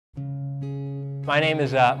My name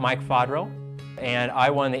is Mike Foddrill, and I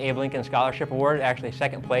won the Abe Lincoln Scholarship Award, actually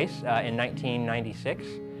second place, in 1996.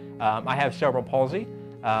 I have cerebral palsy.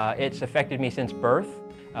 It's affected me since birth.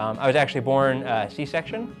 I was actually born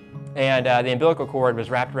C-section, and the umbilical cord was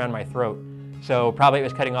wrapped around my throat. So probably it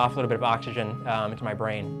was cutting off a little bit of oxygen into my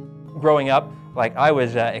brain. Growing up, I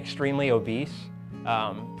was extremely obese.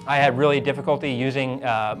 I had really difficulty using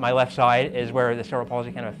my left side is where the cerebral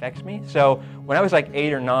palsy kind of affects me. So when I was like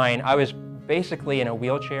 8 or 9, I was basically in a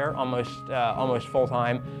wheelchair almost full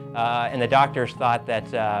time, and the doctors thought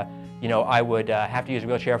that I would have to use a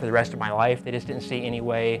wheelchair for the rest of my life. They just didn't see any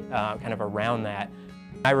way kind of around that.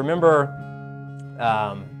 I remember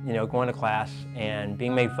going to class and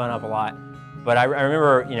being made fun of a lot. But I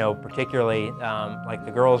remember, particularly, like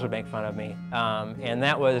the girls would make fun of me, and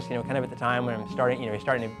that was, kind of at the time when I'm starting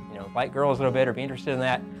to, like girls a little bit or be interested in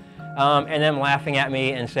that, and them laughing at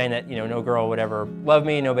me and saying that, no girl would ever love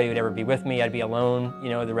me, nobody would ever be with me, I'd be alone,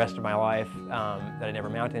 the rest of my life, that I'd never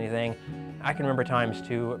amount to anything. I can remember times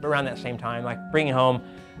too, around that same time, like bringing home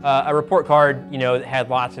a report card, that had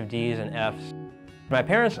lots of D's and F's. My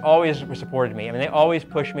parents always supported me. I mean, they always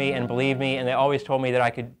pushed me and believed me, and they always told me that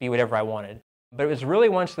I could be whatever I wanted. But it was really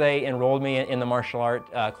once they enrolled me in the martial art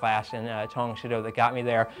class in Tong Soo that got me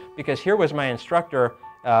there, because here was my instructor,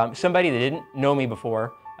 somebody that didn't know me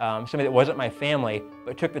before, somebody that wasn't my family,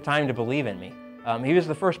 but took the time to believe in me. He was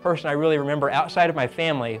the first person I really remember outside of my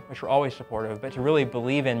family, which were always supportive, but to really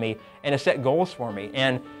believe in me and to set goals for me.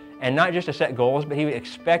 And not just to set goals, but he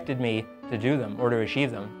expected me to do them or to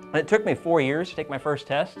achieve them. And it took me 4 years to take my first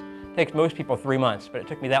test. It takes most people 3 months, but it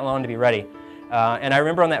took me that long to be ready. And I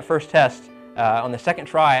remember on that first test, on the second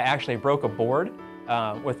try, I actually broke a board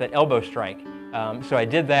with an elbow strike. So I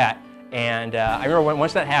did that, and I remember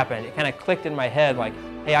once that happened, it kind of clicked in my head like,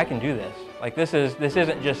 hey, I can do this. Like this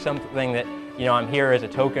isn't just something that I'm here as a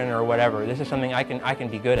token or whatever. This is something I can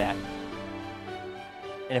be good at.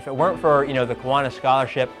 And if it weren't for the Kiwanis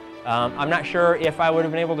Scholarship, I'm not sure if I would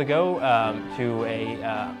have been able to go to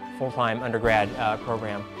a full-time undergrad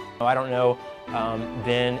program. I don't know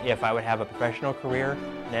then if I would have a professional career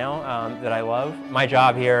now that I love. My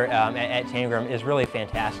job here at Tangram is really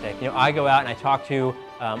fantastic. I go out and I talk to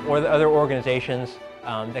other organizations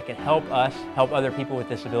that can help us help other people with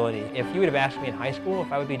disabilities. If you would have asked me in high school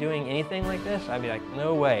if I would be doing anything like this, I'd be like,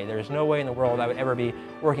 no way. There's no way in the world I would ever be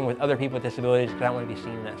working with other people with disabilities, because I don't want to be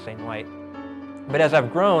seen in that same light. But as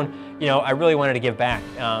I've grown, I really wanted to give back,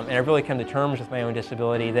 and I've really come to terms with my own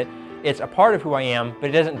disability, that it's a part of who I am, but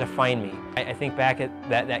it doesn't define me. I think back at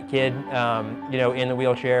that kid, in the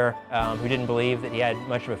wheelchair, who didn't believe that he had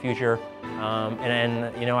much of a future,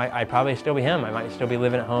 I'd probably still be him. I might still be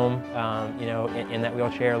living at home, in that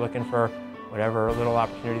wheelchair, looking for whatever little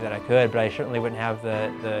opportunity that I could. But I certainly wouldn't have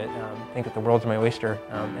think that the world's my oyster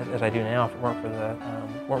as I do now if it weren't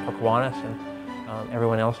for Kiwanis and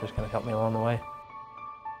everyone else who's kind of helped me along the way.